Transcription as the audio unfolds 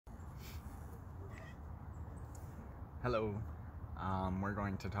Hello. We're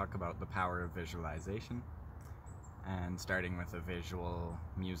going to talk about the power of visualization, and starting with a visual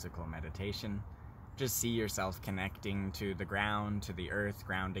musical meditation. Just see yourself connecting to the ground, to the earth,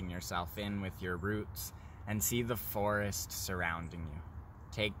 grounding yourself in with your roots, and see the forest surrounding you.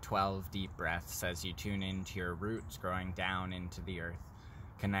 Take 12 deep breaths as you tune into your roots growing down into the earth,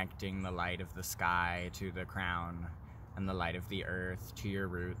 connecting the light of the sky to the crown and the light of the earth to your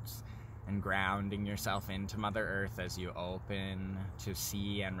roots, and grounding yourself into Mother Earth as you open to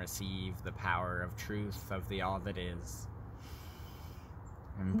see and receive the power of truth of the all that is.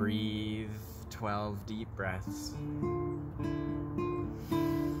 And breathe 12 deep breaths.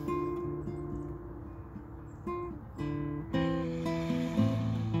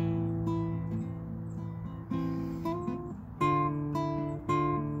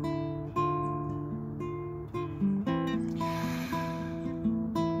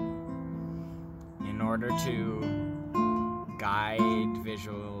 In order to guide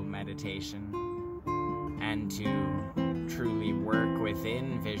visual meditation and to truly work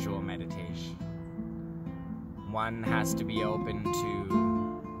within visual meditation, one has to be open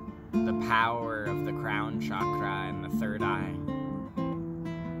to the power of the crown chakra and the third eye,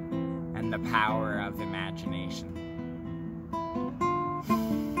 and the power of imagination.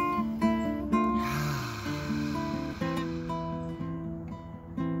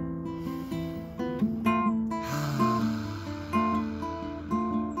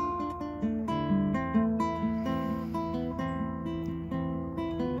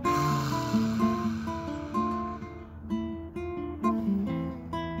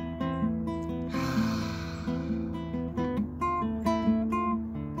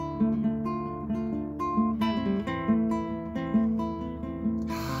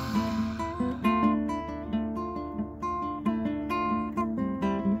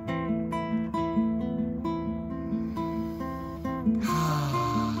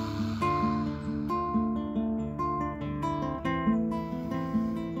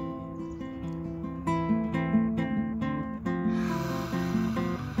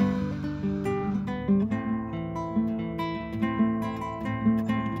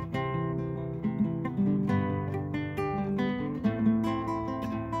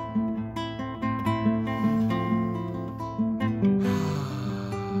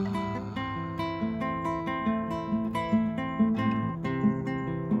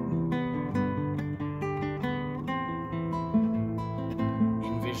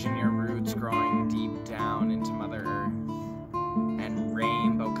 Envision your roots growing deep down into Mother Earth, and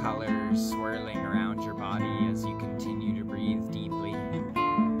rainbow colors swirling around your body as you continue to breathe deeply.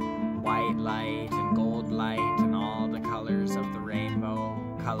 White light and gold light and all the colors of the rainbow,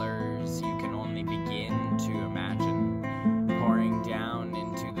 colors you can only begin to imagine, pouring down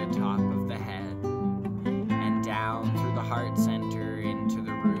into the top of the head, and down through the heart center into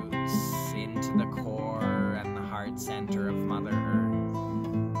the roots, into the core and the heart center of Mother Earth.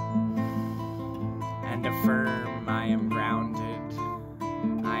 And affirm, I am grounded,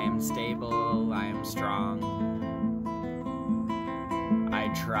 I am stable, I am strong, I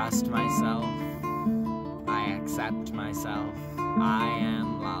trust myself, I accept myself, I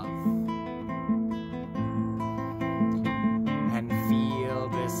am love. And feel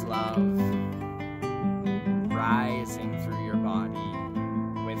this love rising through your body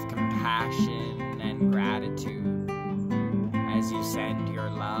with compassion and gratitude as you send your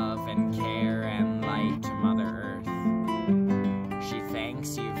love and care and light to Mother Earth. She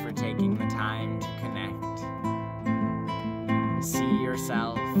thanks you for taking the time to connect. See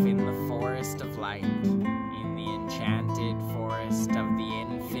yourself in the forest of light, in the enchanted forest of the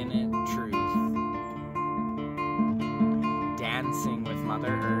infinite truth, dancing with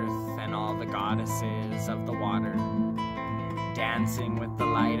Mother Earth and all the goddesses of the water, dancing with the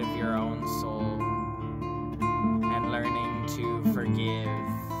light of your own soul, and learning to forgive,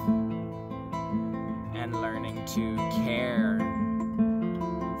 and learning to care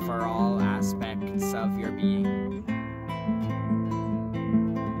for all aspects of your being.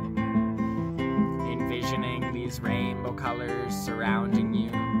 Envisioning these rainbow colors surrounding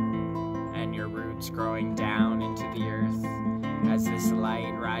you and your roots growing down into the earth as this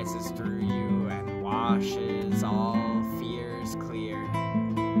light rises through you and washes all fears clear.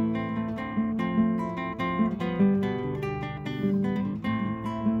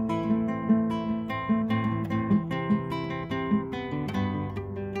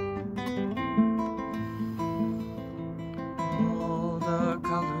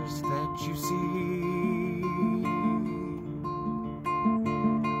 Colors that you see,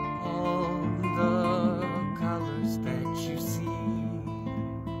 all the colors that you see,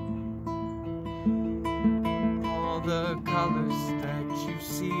 all the the colors that you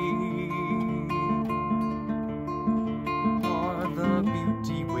see are the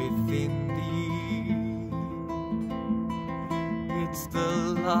beauty within thee. It's the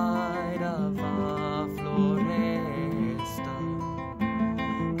light of a floresta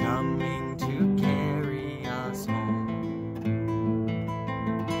coming to carry us home.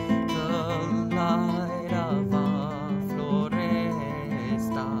 The light of a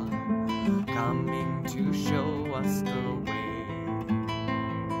floresta coming to show us the way,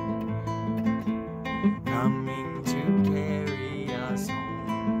 coming to carry us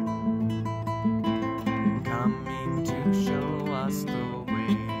home, coming to show us the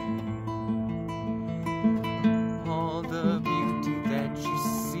way. All the beauty that you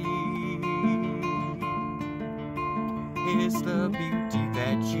see is the beauty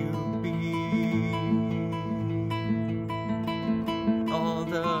that you be. All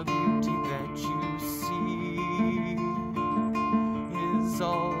the beauty that you see is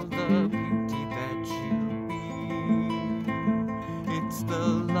all the beauty that you be. It's the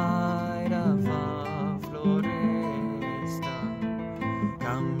light of a floresta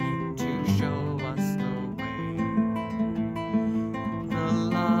coming to show us the way. The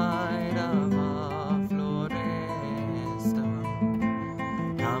light of a floresta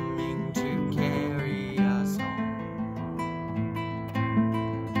coming to carry us home,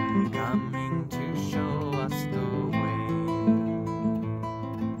 coming to show us the way,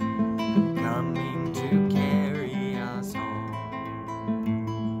 coming to carry us home.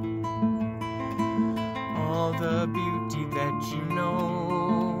 All the beauty that you know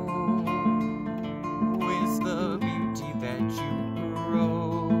is the beauty that you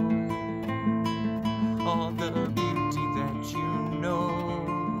grow. All the beauty that you know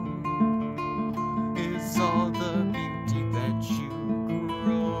is all the beauty that you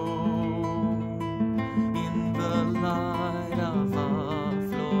grow. In the light of a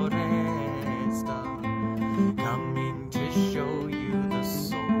floresta coming to show you the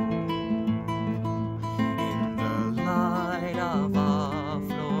soul. In the light of a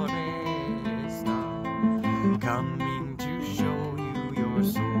floresta coming to show you your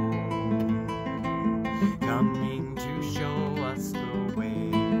soul, coming to show us the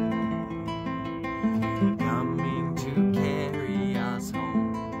way, coming to carry us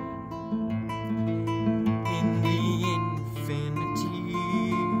home. In the infinity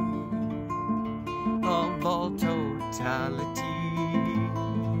of all totality,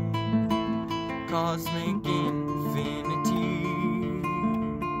 cosmic infinity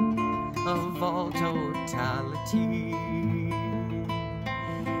of all totality,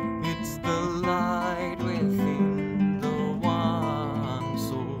 it's the light within the one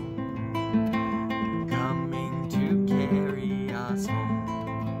soul coming to carry us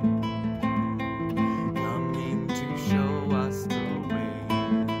home, coming to show us the way,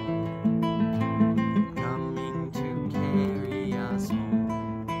 coming to carry us home,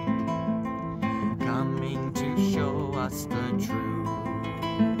 coming to show us the truth,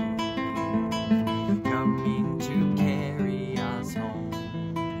 coming to carry us home.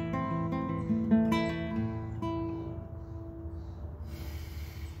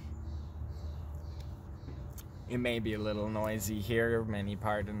 It may be a little noisy here, many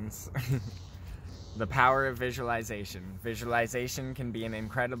pardons. The power of visualization. Visualization can be an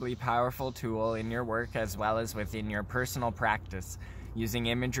incredibly powerful tool in your work as well as within your personal practice. Using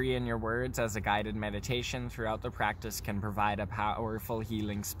imagery in your words as a guided meditation throughout the practice can provide a powerful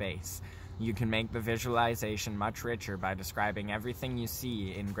healing space. You can make the visualization much richer by describing everything you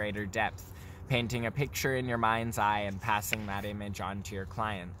see in greater depth, painting a picture in your mind's eye and passing that image on to your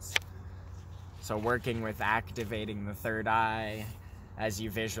clients. So working with activating the third eye as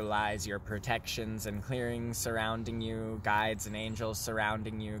you visualize your protections and clearings surrounding you, guides and angels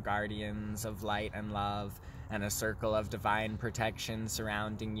surrounding you, guardians of light and love, and a circle of divine protection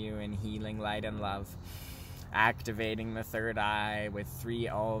surrounding you in healing light and love. Activating the third eye with 3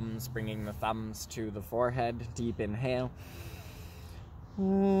 ohms, bringing the thumbs to the forehead. Deep inhale.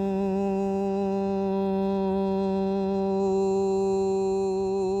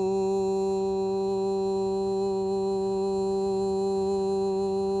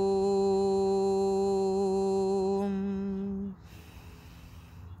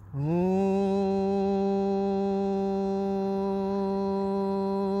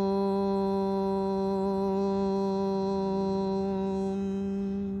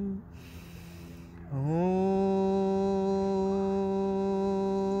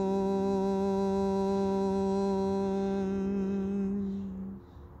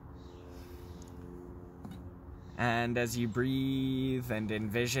 And as you breathe and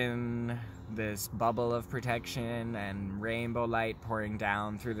envision this bubble of protection and rainbow light pouring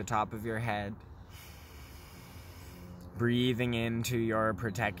down through the top of your head, breathing into your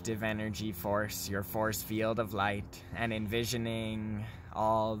protective energy force, your force field of light, and envisioning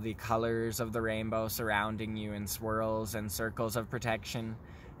all the colors of the rainbow surrounding you in swirls and circles of protection,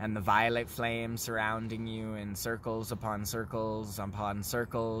 and the violet flame surrounding you in circles upon circles upon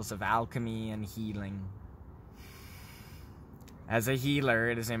circles of alchemy and healing. As a healer,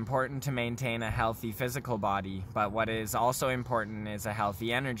 it is important to maintain a healthy physical body, but what is also important is a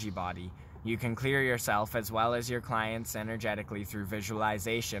healthy energy body. You can clear yourself as well as your clients energetically through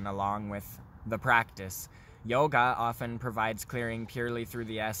visualization along with the practice. Yoga often provides clearing purely through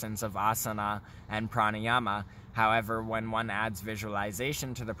the essence of asana and pranayama. However, when one adds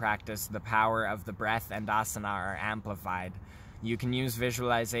visualization to the practice, the power of the breath and asana are amplified. You can use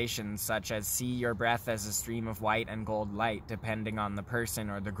visualizations such as see your breath as a stream of white and gold light, depending on the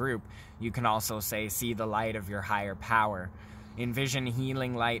person or the group. You can also say see the light of your higher power. Envision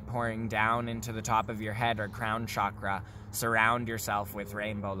healing light pouring down into the top of your head or crown chakra. Surround yourself with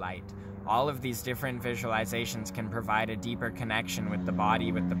rainbow light. All of these different visualizations can provide a deeper connection with the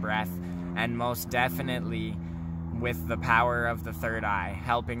body, with the breath, and most definitely with the power of the third eye,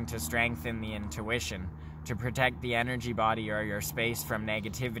 helping to strengthen the intuition. To protect the energy body or your space from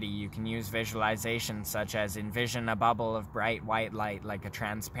negativity, you can use visualizations such as envision a bubble of bright white light like a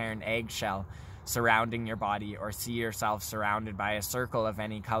transparent eggshell surrounding your body, or see yourself surrounded by a circle of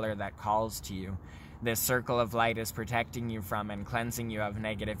any color that calls to you. This circle of light is protecting you from and cleansing you of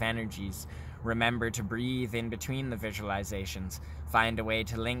negative energies. Remember to breathe in between the visualizations. Find a way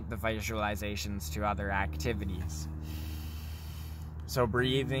to link the visualizations to other activities. So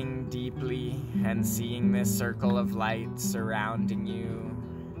breathing deeply and seeing this circle of light surrounding you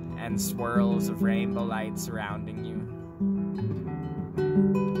and swirls of rainbow light surrounding you.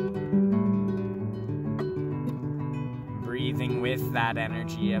 Breathing with that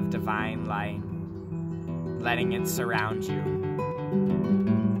energy of divine light, letting it surround you.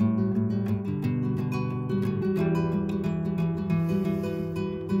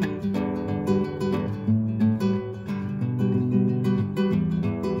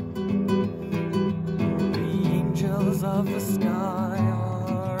 Of the sky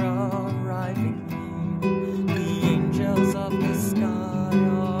are arriving here. The angels of the sky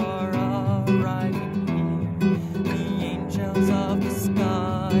are arriving here. The angels of the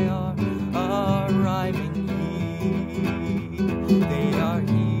sky are arriving here. They are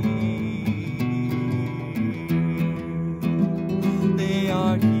here. They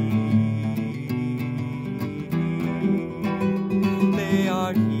are here. They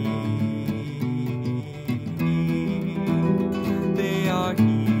are here.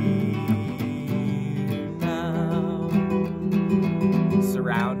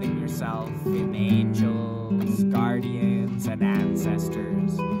 Surrounding yourself in angels, guardians, and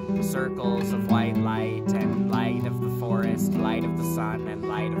ancestors, circles of white light and light of the forest, light of the sun, and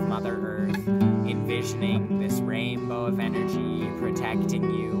light of Mother Earth, envisioning this rainbow of energy protecting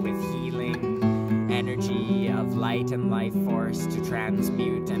you with healing energy of light and life force to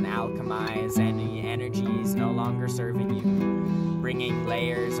transmute and alchemize any energies no longer serving you, bringing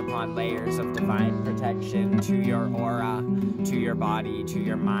layers upon layers of divine protection to your aura, to your body, to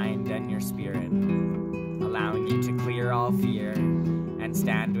your mind and your spirit, allowing you to clear all fear and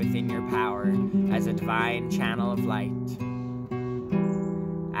stand within your power as a divine channel of light,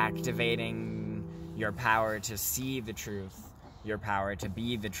 activating your power to see the truth, your power to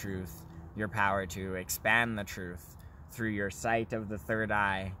be the truth, your power to expand the truth through your sight of the third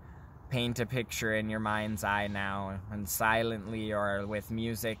eye. Paint a picture in your mind's eye now, and silently or with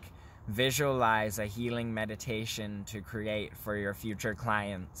music, visualize a healing meditation to create for your future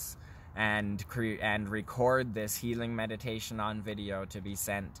clients, and record this healing meditation on video to be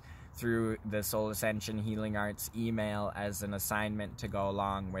sent through the Soul Ascension Healing Arts email as an assignment to go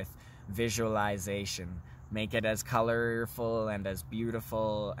along with visualization. Make it as colorful and as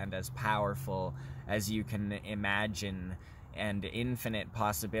beautiful and as powerful as you can imagine, and infinite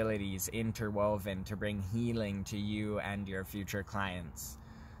possibilities interwoven to bring healing to you and your future clients.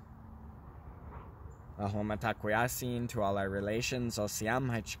 Ahom Atakwayasin to all our relations,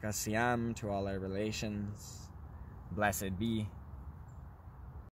 Osiam Hachikasiam to all our relations. Blessed be.